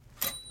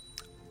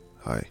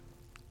Hi.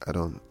 I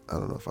don't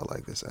know if I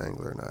like this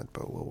angle or not,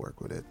 but we'll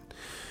work with it.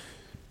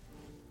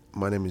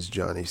 My name is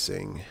Johnny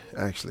Singh.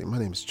 Actually, my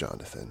name is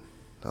Jonathan.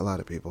 A lot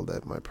of people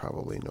that might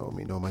probably know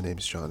me know my name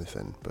is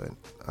Jonathan, but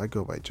I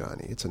go by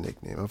Johnny. It's a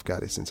nickname. I've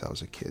got it since I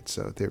was a kid,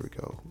 so there we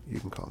go. You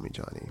can call me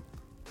Johnny.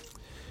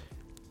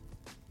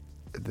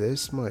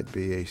 This might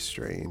be a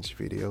strange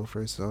video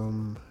for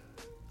some.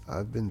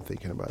 I've been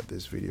thinking about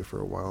this video for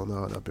a while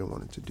now, and I've been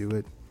wanting to do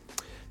it.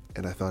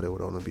 And I thought it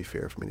would only be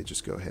fair for me to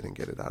just go ahead and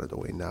get it out of the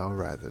way now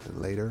rather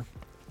than later.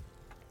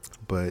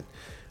 But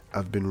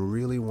I've been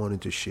really wanting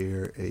to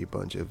share a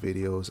bunch of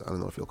videos. I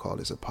don't know if you'll call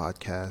this a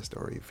podcast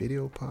or a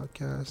video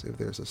podcast, if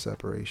there's a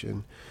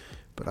separation.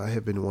 But I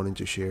have been wanting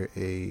to share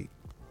a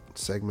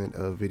segment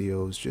of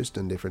videos just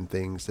on different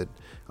things that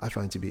I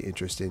find to be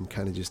interesting,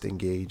 kind of just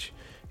engage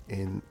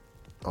in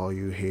all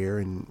you hear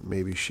and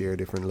maybe share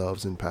different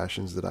loves and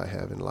passions that I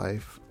have in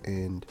life.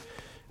 And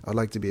I'd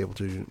like to be able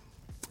to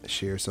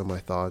share some of my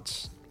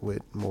thoughts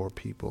with more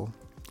people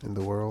in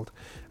the world.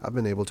 I've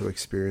been able to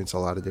experience a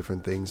lot of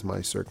different things.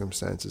 My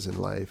circumstances in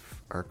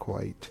life are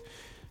quite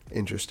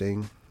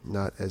interesting,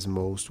 not as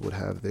most would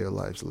have their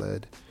lives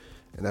led.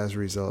 And as a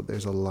result,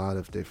 there's a lot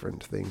of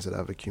different things that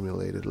I've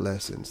accumulated,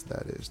 lessons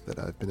that is, that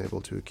I've been able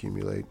to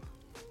accumulate.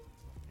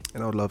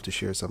 And I would love to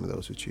share some of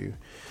those with you.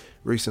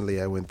 Recently,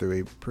 I went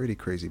through a pretty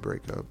crazy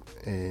breakup,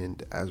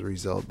 and as a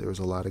result, there was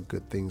a lot of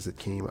good things that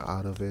came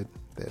out of it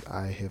that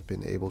I have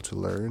been able to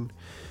learn,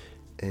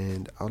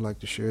 and I would like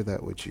to share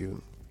that with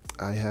you.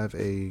 I have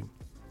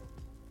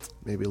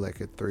maybe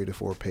like a 3 to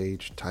 4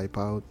 page type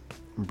out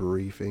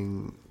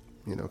briefing,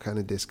 kind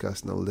of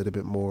discussing a little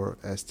bit more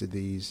as to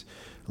these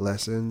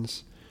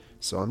lessons.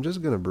 So I'm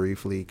just going to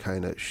briefly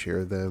kind of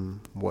share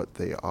them, what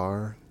they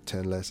are.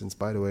 10 lessons.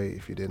 By the way,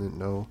 if you didn't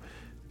know,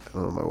 I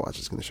don't know if my watch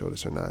is going to show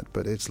this or not,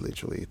 but it's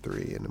literally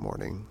 3 in the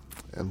morning.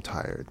 I'm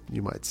tired.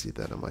 You might see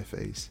that on my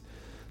face.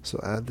 So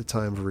at the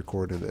time of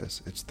recording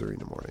this, it's 3 in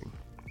the morning.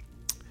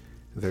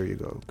 There you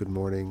go. Good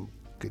morning,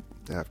 good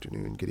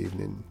afternoon, good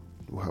evening,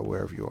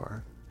 wherever you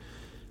are.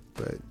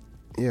 But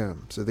yeah,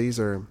 so these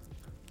are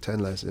 10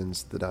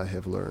 lessons that I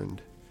have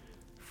learned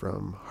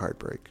from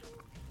heartbreak.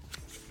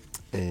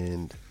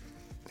 And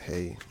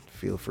hey,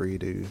 feel free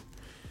to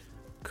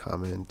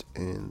comment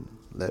and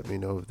let me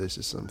know if this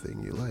is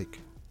something you like.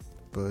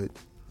 But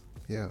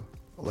yeah,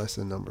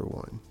 lesson number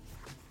 1.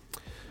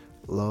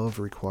 Love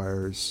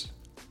requires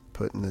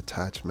putting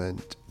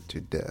attachment to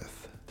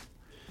death.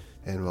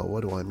 And well,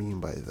 what do I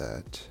mean by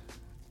that?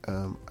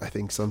 I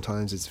think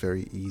sometimes it's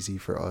very easy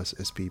for us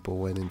as people,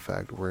 when in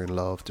fact we're in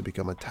love, to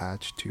become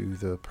attached to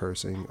the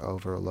person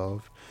of our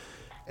love.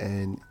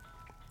 And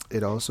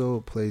it also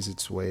plays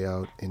its way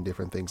out in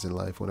different things in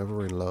life. Whenever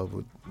we're in love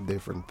with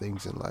different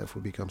things in life,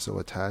 we become so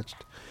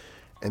attached.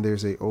 And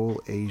there's a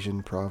old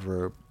Asian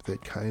proverb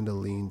that kind of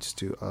leans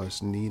to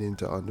us needing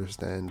to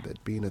understand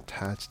that being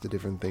attached to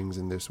different things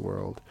in this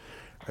world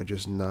are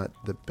just not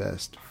the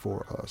best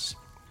for us.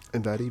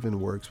 And that even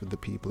works with the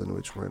people in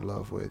which we're in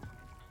love with.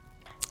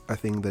 I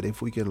think that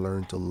if we can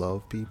learn to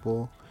love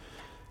people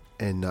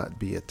and not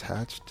be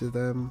attached to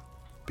them,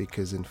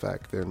 because in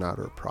fact they're not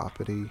our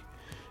property,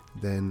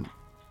 then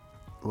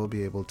we'll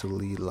be able to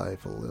lead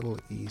life a little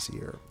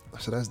easier.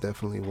 So that's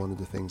definitely one of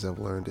the things I've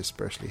learned,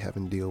 especially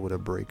having to deal with a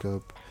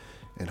breakup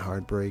and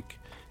heartbreak.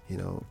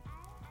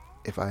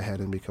 If I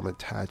hadn't become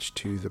attached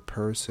to the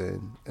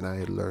person and I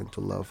had learned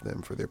to love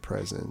them for their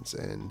presence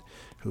and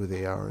who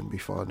they are and be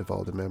fond of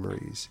all the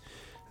memories,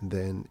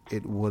 then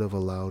it would have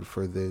allowed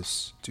for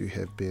this to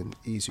have been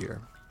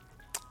easier.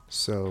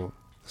 So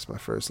that's my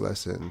first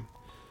lesson.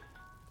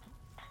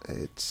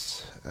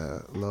 It's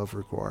love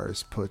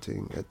requires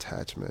putting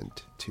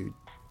attachment to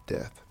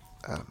death.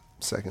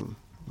 Second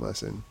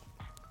lesson: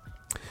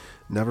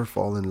 never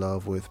fall in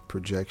love with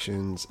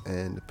projections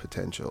and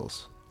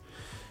potentials.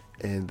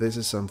 And this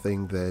is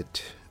something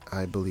that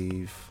I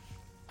believe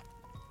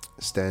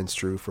stands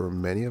true for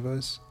many of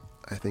us.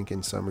 I think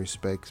in some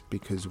respects,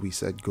 because we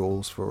set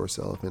goals for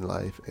ourselves in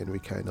life and we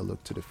kind of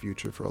look to the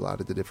future for a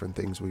lot of the different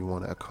things we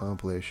want to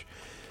accomplish,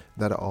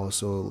 that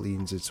also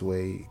leans its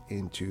way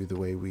into the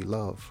way we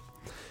love.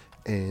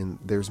 And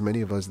there's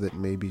many of us that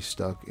may be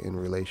stuck in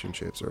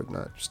relationships, or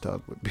not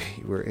stuck, but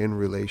we're in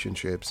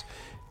relationships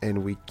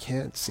and we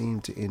can't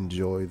seem to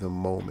enjoy the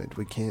moment.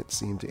 We can't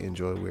seem to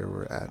enjoy where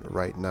we're at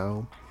right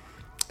now.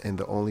 And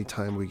the only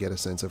time we get a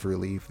sense of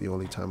relief, the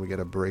only time we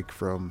get a break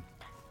from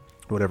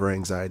whatever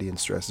anxiety and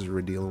stresses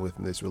we're dealing with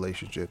in this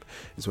relationship,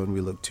 is when we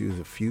look to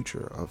the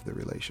future of the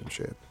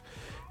relationship.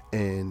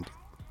 And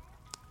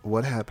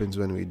what happens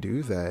when we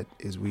do that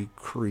is we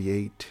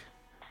create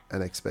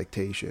an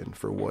expectation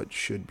for what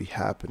should be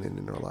happening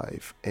in our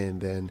life,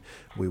 and then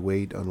we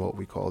wait on what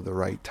we call the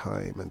right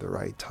time,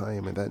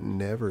 and that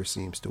never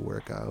seems to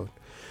work out.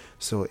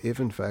 So if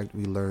in fact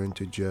we learn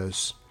to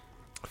just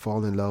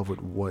fall in love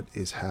with what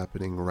is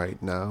happening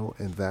right now,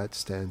 and that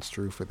stands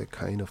true for the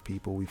kind of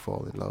people we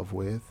fall in love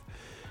with,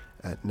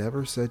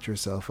 never set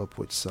yourself up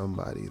with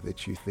somebody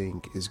that you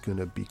think is going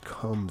to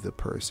become the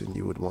person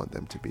you would want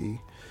them to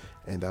be.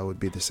 And that would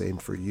be the same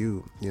for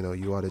you. You know,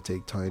 you ought to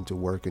take time to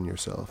work on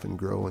yourself and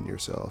grow on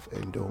yourself,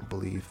 and don't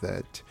believe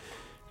that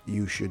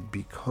you should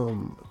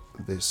become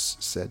this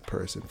said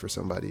person for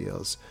somebody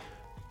else.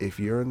 If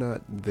you're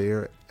not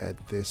there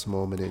at this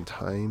moment in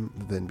time,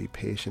 then be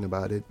patient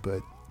about it,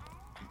 but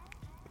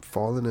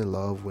falling in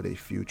love with a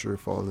future,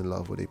 falling in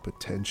love with a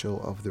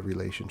potential of the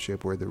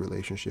relationship, where the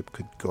relationship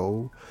could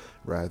go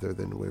rather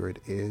than where it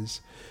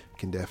is,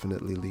 can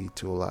definitely lead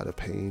to a lot of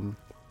pain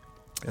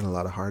and a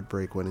lot of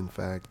heartbreak when in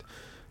fact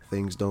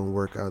things don't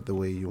work out the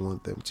way you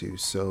want them to.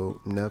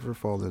 So never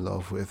fall in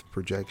love with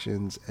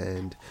projections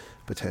and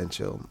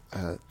potential.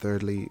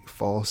 Thirdly,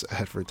 false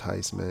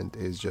advertisement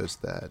is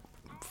just that,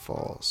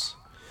 false.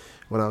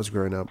 When I was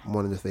growing up,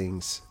 one of the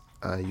things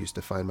I used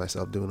to find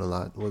myself doing a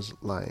lot was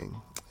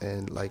lying.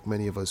 And like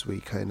many of us, we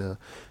kind of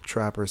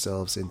trap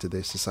ourselves into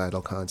this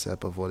societal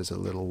concept of what is a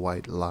little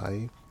white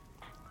lie.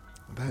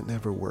 That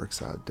never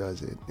works out,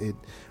 does it? It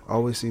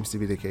always seems to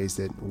be the case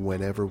that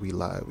whenever we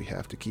lie, we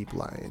have to keep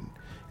lying.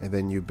 And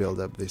then you build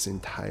up this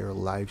entire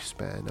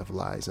lifespan of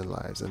lies and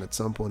lies. And at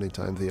some point in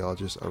time, they all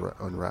just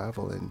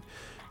unravel and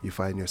you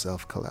find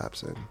yourself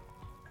collapsing.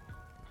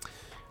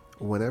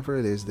 Whenever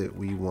it is that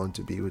we want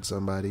to be with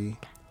somebody,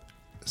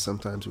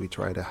 sometimes we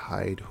try to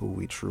hide who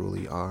we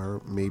truly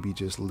are, maybe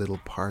just little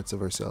parts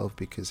of ourselves,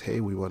 because hey,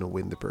 we want to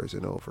win the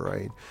person over,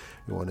 right?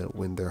 We want to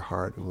win their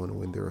heart, we want to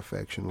win their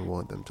affection, we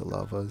want them to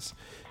love us.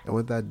 And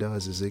what that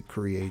does is it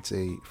creates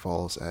a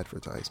false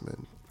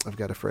advertisement. I've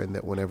got a friend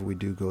that whenever we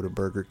do go to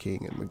Burger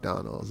King and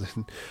McDonald's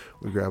and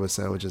we grab a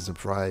sandwich and some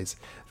fries,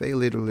 they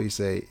literally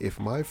say, if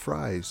my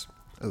fries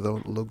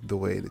don't look the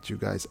way that you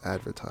guys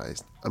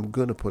advertised, I'm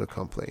gonna put a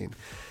complaint.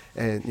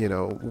 And you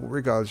know,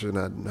 regardless of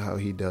not how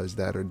he does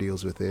that or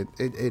deals with it,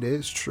 it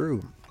is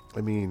true.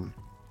 I mean,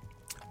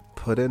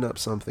 putting up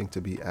something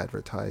to be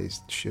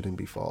advertised shouldn't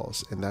be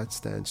false, and that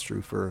stands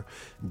true for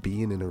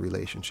being in a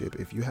relationship.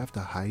 If you have to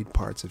hide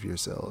parts of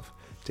yourself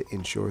to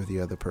ensure the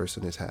other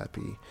person is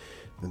happy,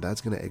 then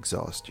that's going to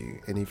exhaust you.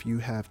 And if you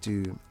have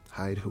to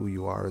hide who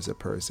you are as a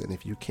person,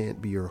 if you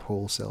can't be your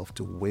whole self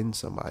to win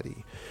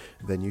somebody,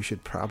 then you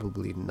should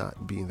probably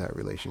not be in that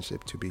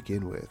relationship to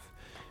begin with.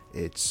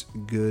 It's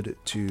good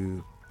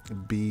to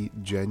be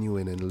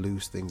genuine and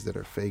lose things that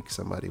are fake,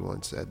 somebody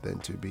once said, than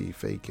to be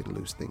fake and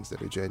lose things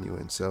that are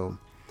genuine. So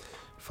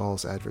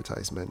false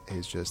advertisement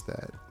is just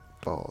that,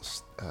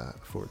 false.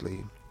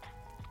 Fourthly,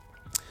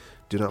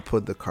 do not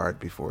put the cart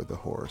before the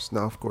horse.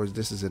 Now, of course,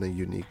 this isn't a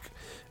unique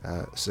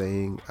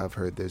saying. I've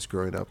heard this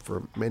growing up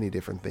for many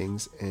different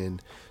things,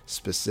 and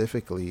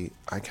specifically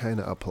I kind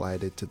of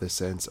applied it to the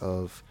sense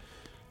of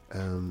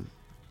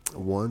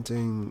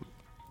wanting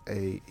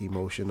a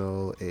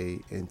emotional, a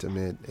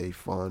intimate, a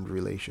fond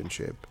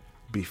relationship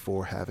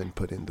before having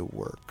put in the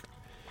work.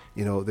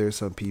 You know, there's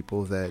some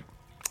people that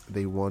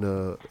they want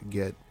to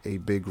get a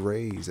big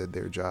raise at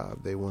their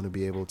job. They want to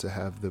be able to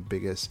have the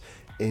biggest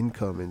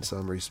income in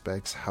some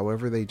respects.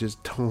 However, they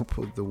just don't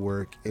put the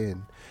work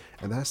in.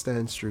 And that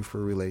stands true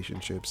for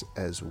relationships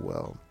as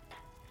well.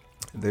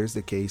 There's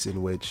the case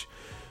in which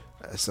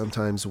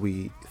sometimes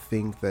we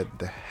think that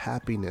the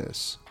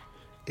happiness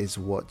is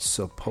what's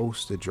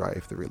supposed to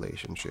drive the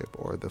relationship,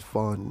 or the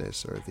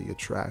fondness or the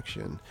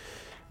attraction.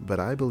 But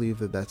I believe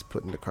that that's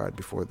putting the cart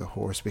before the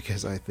horse,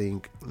 because I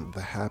think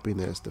the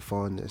happiness, the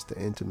fondness, the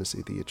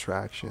intimacy, the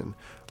attraction,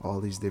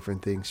 all these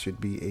different things should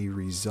be a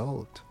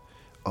result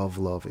of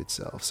love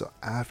itself. So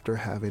after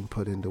having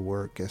put in the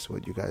work, guess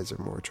what? You guys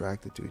are more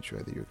attracted to each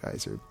other. You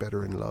guys are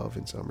better in love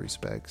in some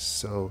respects.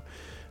 So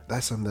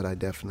that's something that I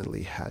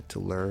definitely had to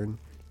learn.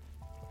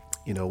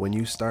 You know, when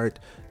you start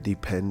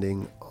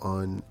depending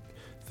on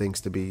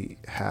things to be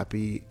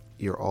happy,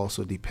 you're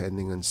also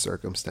depending on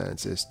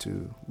circumstances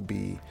to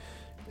be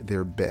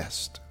their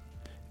best.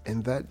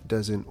 And that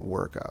doesn't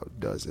work out,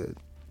 does it?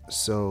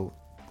 So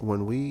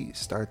when we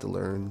start to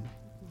learn,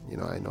 you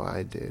know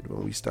I did,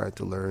 when we start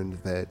to learn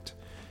that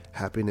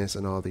happiness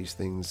and all these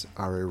things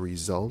are a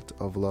result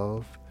of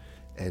love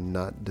and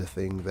not the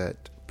thing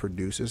that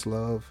produces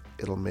love,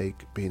 it'll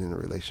make being in a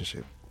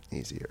relationship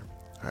easier.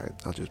 All right,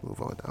 I'll just move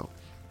on now.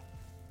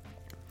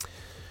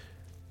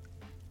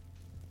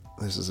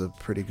 This is a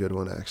pretty good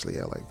one, actually.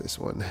 I like this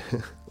one.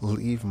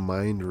 Leave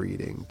mind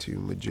reading to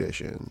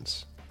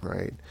magicians,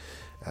 right?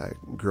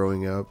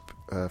 Growing up,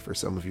 for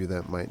some of you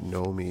that might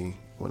know me,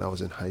 when I was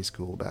in high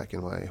school back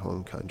in my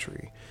home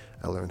country,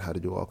 I learned how to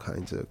do all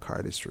kinds of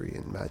cardistry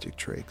and magic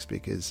tricks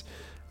because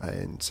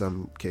in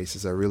some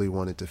cases I really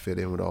wanted to fit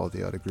in with all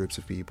the other groups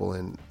of people,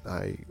 and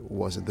I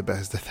wasn't the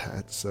best at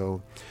that.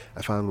 So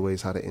I found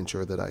ways how to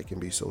ensure that I can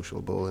be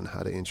sociable and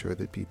how to ensure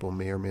that people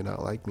may or may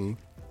not like me.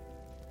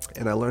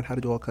 And I learned how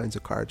to do all kinds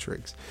of card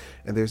tricks.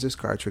 And there's this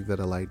card trick that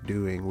I like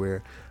doing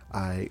where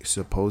I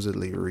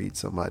supposedly read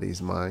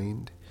somebody's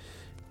mind.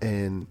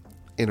 And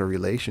in a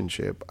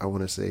relationship, I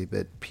want to say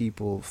that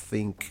people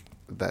think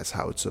that's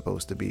how it's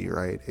supposed to be,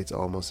 right? It's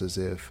almost as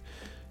if,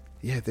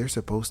 yeah, they're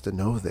supposed to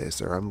know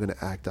this, or I'm going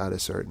to act out a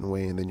certain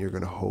way, and then you're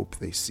going to hope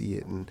they see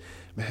it. And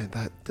man,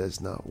 that does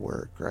not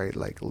work, right?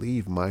 Like,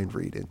 leave mind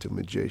reading to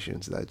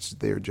magicians. That's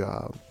their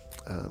job.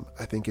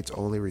 I think it's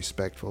only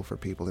respectful for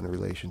people in a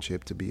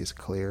relationship to be as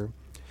clear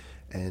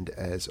and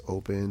as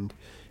open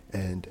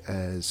and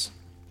as,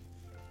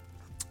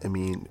 I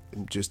mean,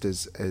 just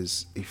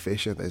as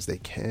efficient as they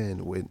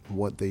can with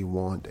what they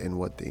want and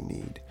what they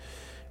need.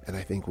 And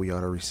I think we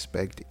ought to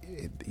respect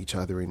each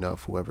other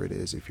enough, whoever it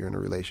is. If you're in a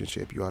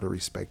relationship, you ought to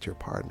respect your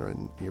partner,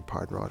 and your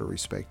partner ought to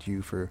respect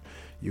you for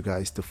you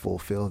guys to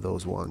fulfill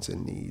those wants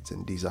and needs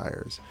and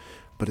desires.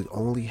 But it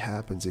only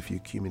happens if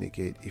you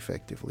communicate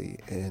effectively.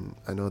 And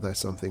I know that's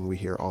something we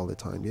hear all the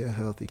time. Yeah,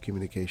 healthy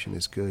communication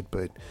is good,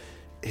 but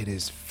it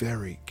is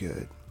very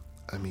good.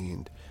 I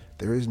mean,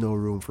 there is no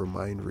room for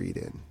mind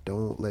reading.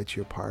 Don't let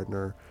your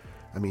partner,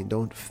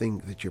 don't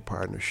think that your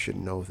partner should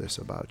know this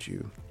about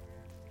you.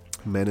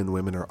 Men and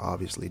women are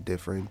obviously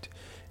different,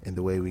 and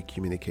the way we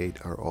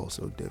communicate are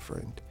also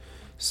different.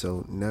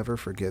 So never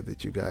forget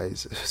that you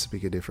guys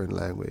speak a different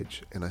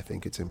language, and I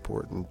think it's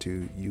important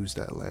to use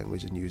that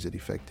language and use it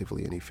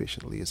effectively and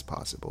efficiently as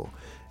possible,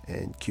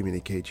 and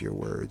communicate your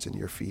words and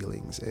your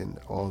feelings and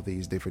all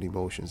these different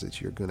emotions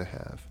that you're going to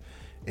have.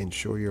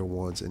 Ensure your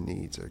wants and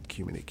needs are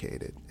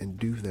communicated, and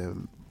do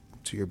them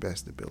to your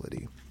best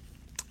ability.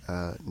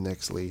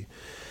 Nextly,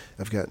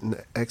 I've got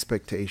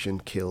expectation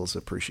kills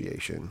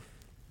appreciation.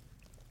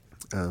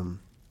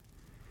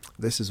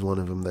 This is one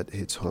of them that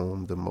hits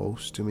home the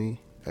most to me.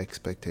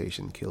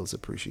 Expectation kills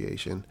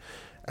appreciation.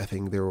 I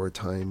think there were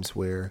times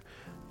where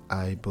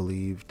I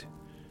believed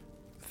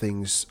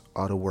things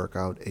ought to work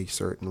out a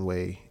certain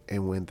way,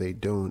 and when they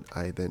don't,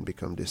 I then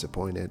become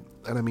disappointed.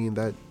 And I mean,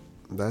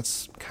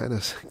 that's kind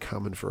of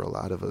common for a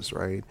lot of us,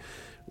 right?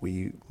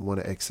 We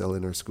want to excel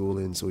in our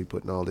schooling, so we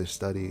put in all these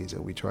studies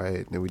and we try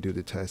it, and then we do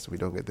the test and we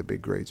don't get the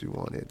big grades we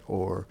wanted.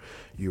 Or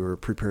you're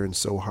preparing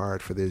so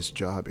hard for this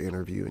job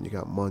interview and you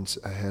got months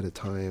ahead of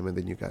time, and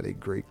then you got a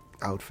great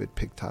outfit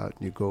picked out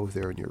and you go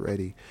there and you're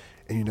ready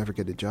and you never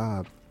get a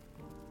job.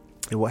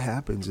 And what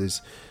happens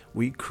is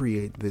we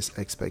create this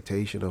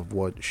expectation of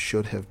what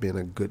should have been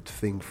a good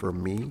thing for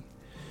me.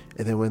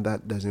 And then when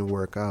that doesn't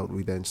work out,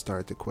 we then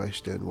start to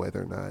question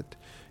whether or not,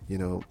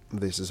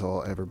 this has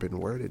all ever been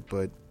worth it.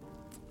 But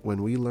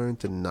when we learn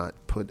to not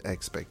put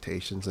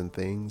expectations in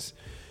things,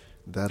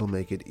 that'll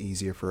make it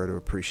easier for her to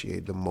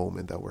appreciate the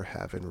moment that we're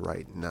having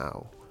right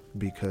now.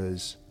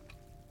 Because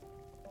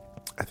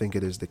I think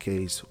it is the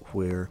case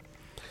where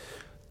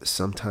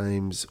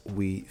sometimes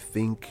we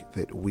think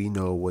that we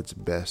know what's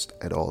best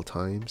at all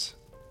times.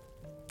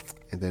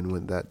 And then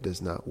when that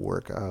does not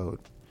work out,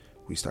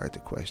 we start to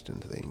question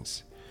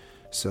things.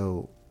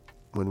 So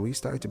when we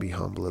start to be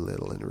humble a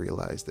little and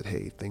realize that,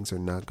 hey, things are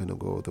not going to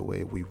go the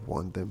way we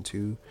want them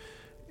to,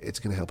 it's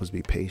going to help us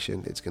be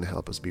patient. It's going to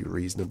help us be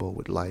reasonable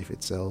with life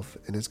itself.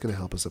 And it's going to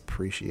help us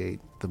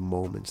appreciate the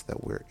moments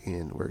that we're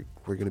in. We're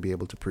going to be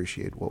able to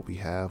appreciate what we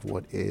have,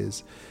 what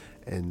is,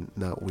 and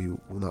not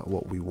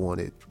what we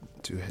wanted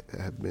to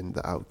have been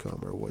the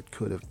outcome, or what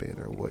could have been,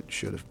 or what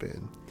should have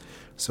been.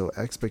 So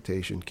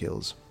expectation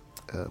kills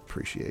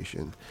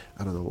appreciation.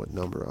 I don't know what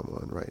number I'm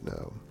on right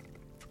now.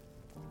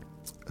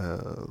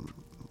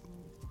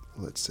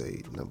 Let's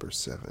say number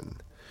 7.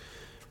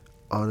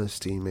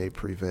 Honesty may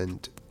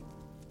prevent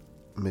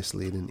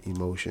misleading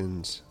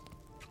emotions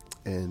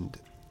and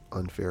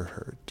unfair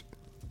hurt.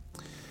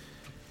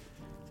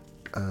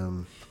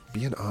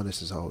 Being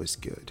honest is always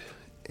good,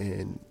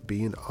 and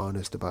being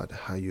honest about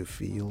how you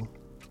feel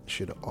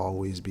should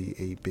always be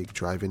a big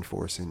driving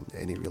force in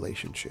any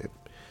relationship.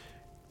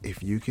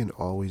 If you can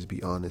always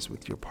be honest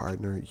with your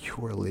partner,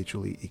 you are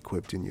literally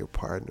equipping your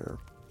partner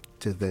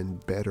to then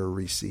better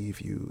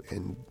receive you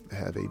and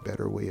have a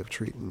better way of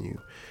treating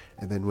you.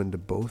 And then when the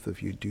both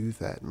of you do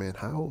that, man,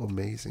 how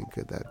amazing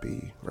could that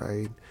be,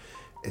 right?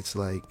 It's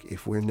like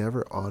if we're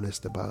never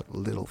honest about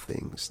little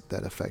things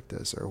that affect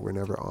us, or we're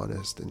never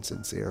honest and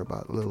sincere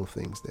about little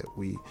things that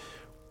we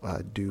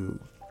do,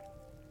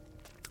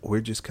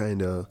 we're just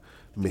kind of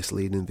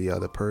misleading the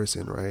other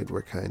person, right?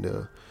 We're kind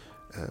of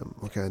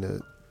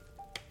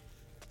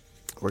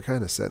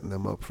setting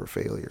them up for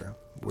failure.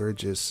 We're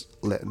just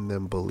letting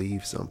them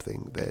believe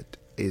something that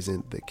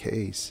isn't the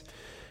case.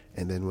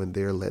 And then when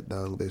they're led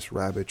down this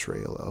rabbit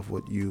trail of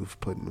what you've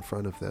put in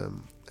front of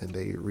them, and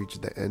they reach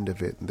the end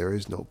of it, and there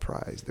is no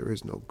prize, there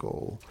is no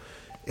goal,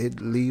 it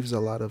leaves a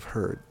lot of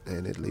hurt,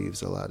 and it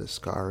leaves a lot of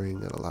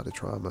scarring and a lot of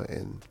trauma.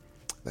 And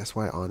that's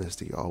why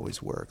honesty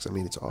always works. I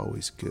mean, it's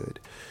always good.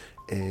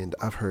 And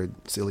I've heard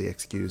silly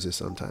excuses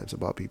sometimes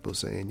about people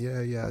saying,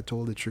 yeah, I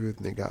told the truth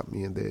and it got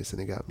me in this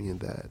and it got me in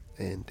that.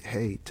 And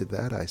hey, to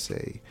that I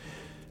say,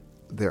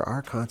 there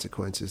are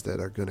consequences that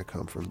are going to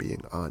come from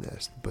being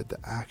honest, but the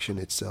action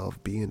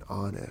itself, being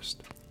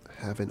honest,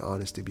 having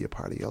honesty be a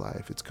part of your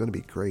life, it's going to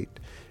be great.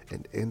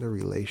 And in a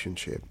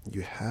relationship,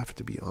 you have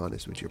to be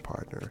honest with your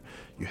partner.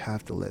 You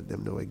have to let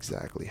them know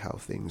exactly how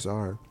things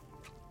are.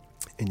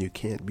 And you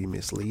can't be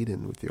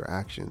misleading with your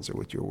actions or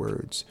with your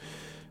words.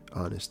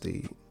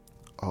 Honesty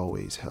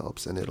always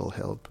helps, and it'll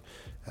help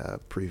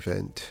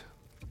prevent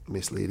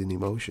misleading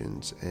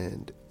emotions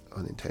and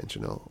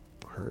unintentional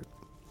hurt.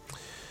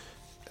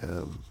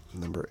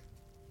 Number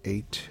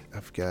 8,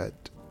 I've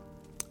got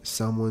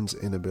Someone's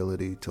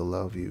inability to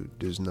love you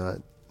does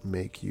not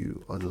make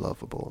you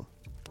unlovable.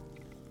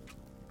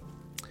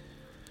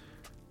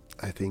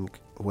 I think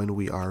when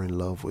we are in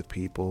love with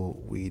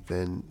people, we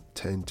then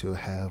tend to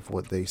have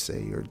what they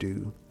say or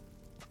do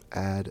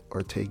add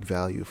or take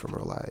value from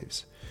our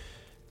lives.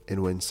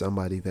 And when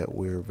somebody that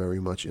we're very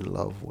much in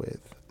love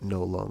with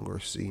no longer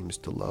seems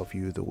to love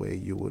you the way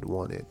you would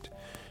want it,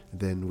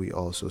 then we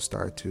also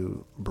start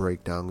to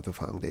break down the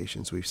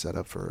foundations we've set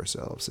up for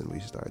ourselves, and we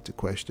start to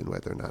question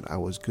whether or not I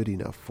was good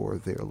enough for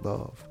their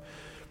love.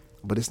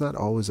 But it's not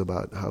always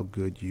about how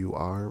good you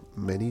are.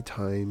 Many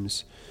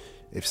times,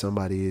 if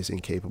somebody is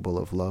incapable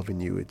of loving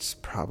you, it's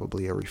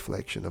probably a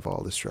reflection of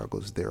all the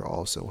struggles they're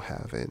also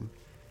having.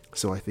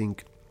 So I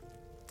think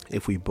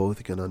if we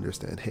both can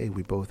understand, hey,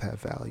 we both have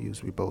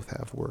values, we both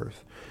have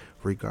worth,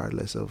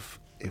 regardless of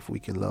if we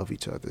can love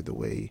each other the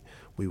way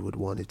we would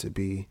want it to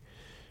be,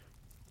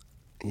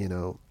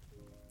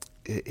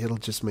 it'll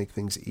just make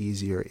things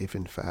easier if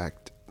in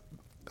fact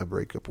a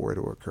breakup were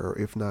to occur.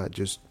 If not,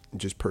 just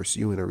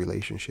pursuing a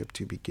relationship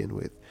to begin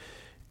with.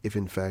 If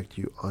in fact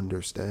you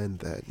understand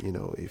that,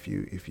 if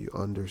you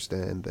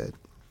understand that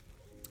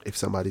if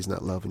somebody's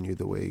not loving you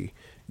the way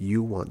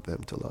you want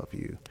them to love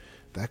you,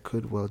 that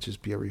could well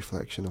just be a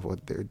reflection of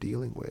what they're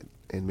dealing with.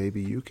 And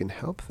maybe you can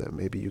help them.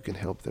 Maybe you can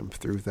help them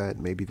through that.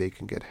 Maybe they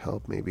can get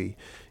help. Maybe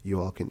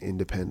you all can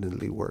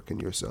independently work in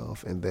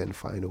yourself and then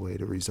find a way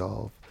to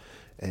resolve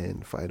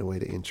and find a way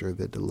to ensure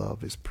that the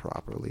love is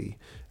properly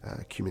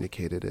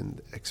communicated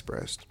and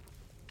expressed.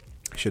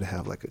 I should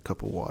have like a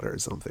cup of water or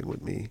something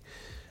with me.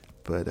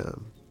 But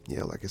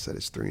like I said,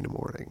 it's 3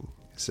 a.m.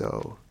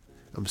 So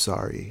I'm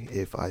sorry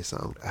if I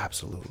sound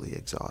absolutely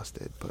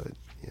exhausted, but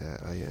yeah,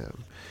 I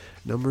am.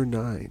 Number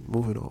 9,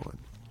 moving on.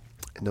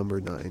 Number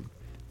 9,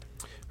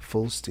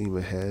 full steam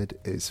ahead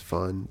is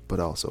fun, but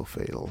also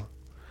fatal.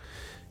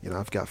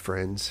 I've got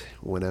friends,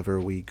 whenever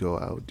we go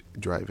out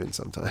driving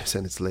sometimes,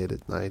 and it's late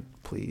at night,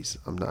 please,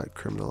 I'm not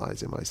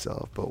criminalizing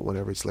myself, but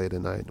whenever it's late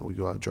at night and we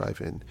go out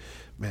driving,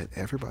 man,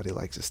 everybody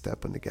likes to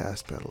step on the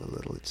gas pedal a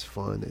little. It's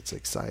fun, it's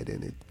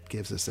exciting, it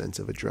gives a sense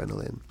of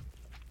adrenaline.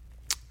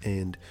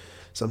 And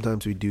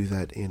sometimes we do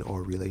that in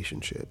our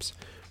relationships.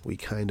 We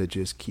kind of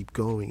just keep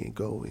going and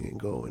going and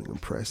going and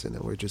pressing,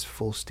 and we're just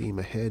full steam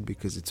ahead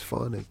because it's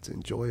fun, it's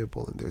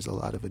enjoyable, and there's a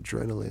lot of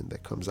adrenaline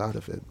that comes out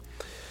of it.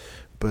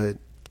 But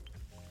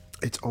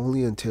it's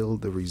only until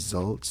the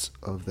results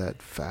of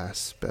that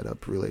fast sped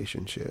up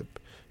relationship,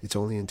 it's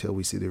only until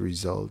we see the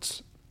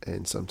results,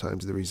 and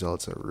sometimes the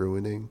results are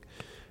ruining,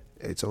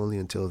 it's only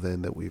until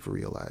then that we've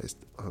realized,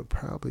 I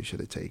probably should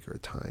have taken our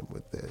time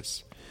with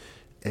this.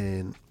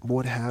 And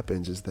what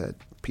happens is that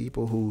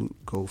people who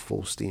go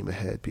full steam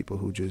ahead, people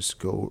who just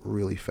go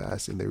really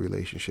fast in their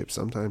relationship,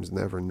 sometimes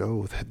never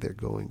know that they're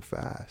going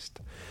fast.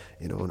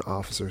 An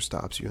officer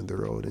stops you on the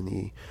road and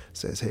he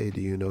says, hey,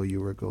 do you know you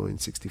were going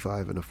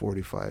 65 in a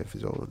 45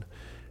 zone?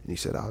 And you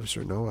said,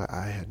 officer, no,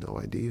 I had no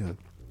idea.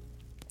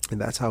 And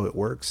that's how it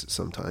works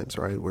sometimes,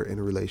 right? We're in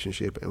a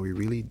relationship and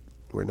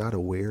we're not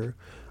aware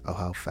of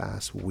how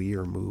fast we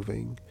are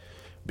moving,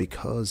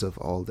 because of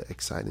all the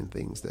exciting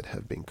things that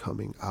have been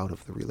coming out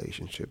of the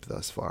relationship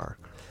thus far.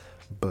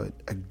 But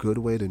a good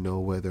way to know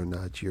whether or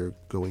not you're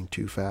going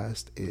too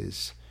fast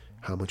is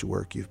how much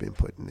work you've been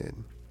putting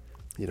in.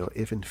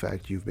 If in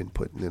fact you've been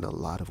putting in a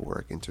lot of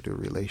work into the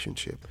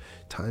relationship,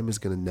 time is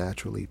going to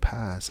naturally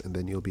pass, and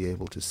then you'll be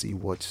able to see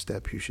what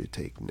step you should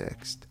take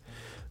next.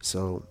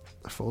 So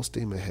full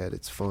steam ahead,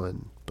 it's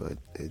fun, but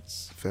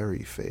it's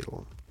very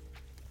fatal.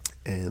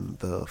 And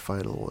the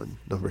final one,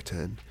 number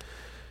 10,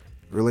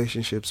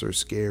 relationships are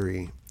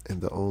scary,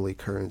 and the only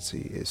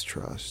currency is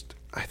trust.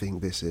 I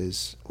think this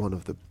is one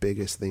of the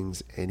biggest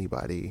things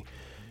anybody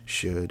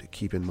should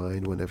keep in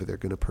mind whenever they're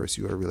going to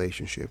pursue a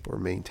relationship or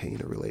maintain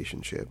a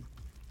relationship.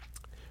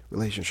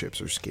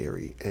 Relationships are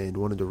scary, and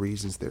one of the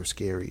reasons they're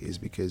scary is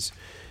because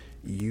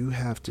you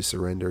have to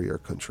surrender your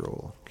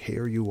control.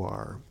 Here you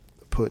are,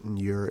 putting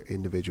your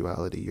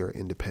individuality, your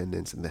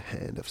independence in the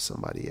hand of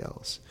somebody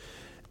else.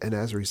 And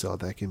as a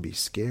result, that can be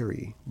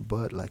scary.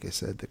 But like I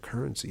said, the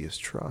currency is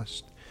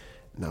trust.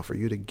 Now, for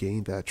you to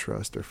gain that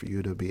trust, or for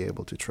you to be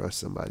able to trust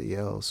somebody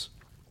else,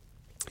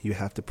 you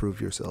have to prove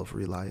yourself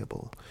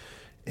reliable.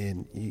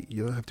 And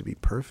you don't have to be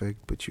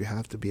perfect, but you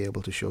have to be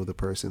able to show the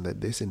person that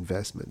this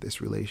investment,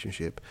 this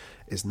relationship,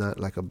 is not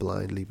like a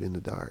blind leap in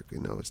the dark.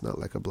 It's not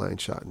like a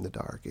blind shot in the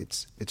dark.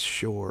 It's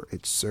sure,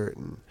 it's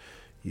certain.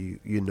 You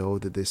know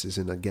that this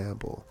isn't a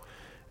gamble.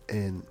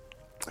 And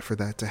for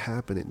that to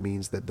happen, it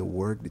means that the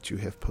work that you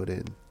have put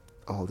in,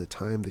 all the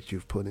time that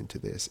you've put into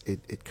this,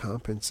 it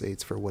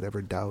compensates for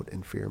whatever doubt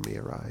and fear may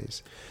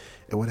arise.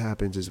 And what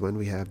happens is when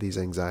we have these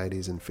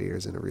anxieties and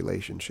fears in a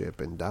relationship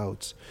and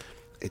doubts,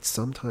 it's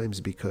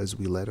sometimes because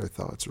we let our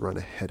thoughts run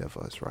ahead of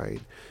us, right?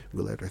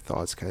 We let our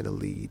thoughts kind of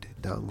lead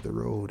down the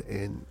road,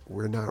 and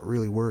we're not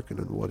really working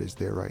on what is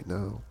there right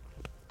now.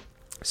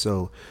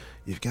 So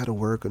you've got to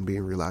work on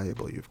being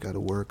reliable. You've got to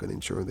work on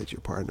ensuring that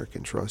your partner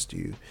can trust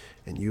you.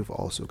 And you've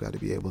also got to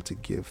be able to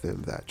give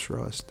them that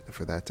trust.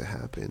 For that to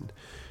happen,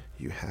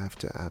 you have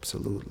to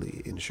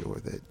absolutely ensure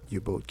that you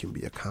both can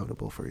be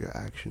accountable for your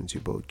actions, you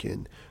both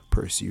can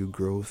pursue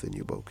growth, and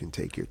you both can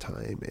take your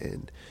time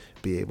and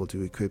be able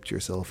to equip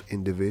yourself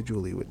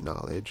individually with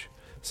knowledge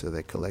so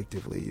that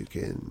collectively you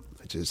can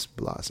just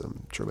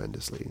blossom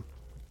tremendously.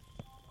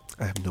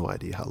 I have no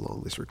idea how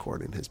long this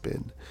recording has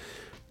been,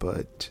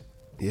 but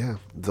yeah,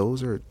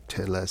 those are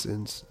 10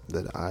 lessons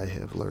that I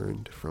have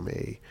learned from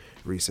a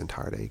recent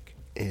heartache,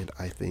 and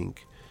I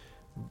think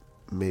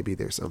maybe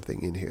there's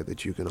something in here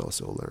that you can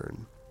also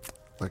learn.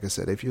 Like I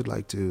said, if you'd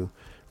like to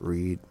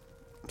read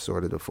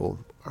sort of the full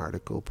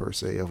article per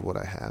se of what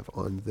I have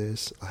on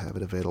this, I have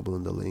it available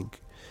in the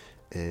link,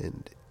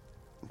 and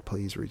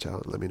please reach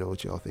out and let me know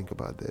what y'all think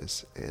about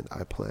this. And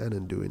I plan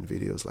on doing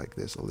videos like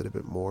this a little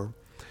bit more.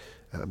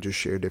 Just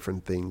share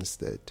different things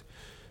that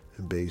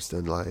based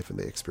on life and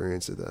the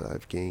experiences that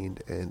I've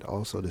gained, and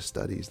also the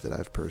studies that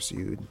I've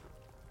pursued.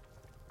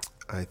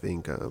 I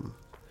think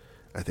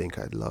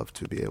I'd love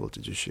to be able to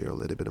just share a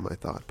little bit of my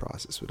thought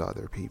process with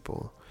other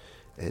people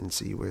and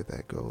see where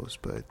that goes.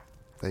 But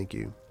thank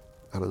you.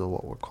 I don't know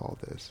what we'll call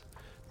this.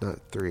 Not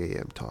 3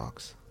 a.m.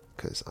 talks,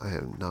 because I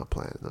am not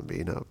planning on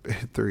being up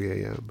at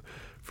 3 a.m.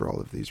 for all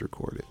of these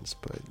recordings.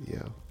 But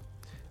yeah,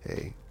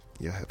 hey,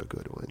 y'all have a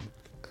good one.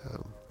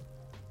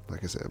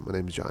 Like I said, my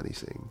name is Johnny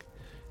Singh,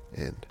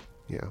 and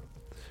yeah,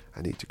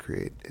 I need to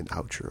create an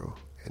outro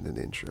and an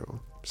intro,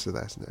 so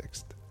that's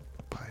next.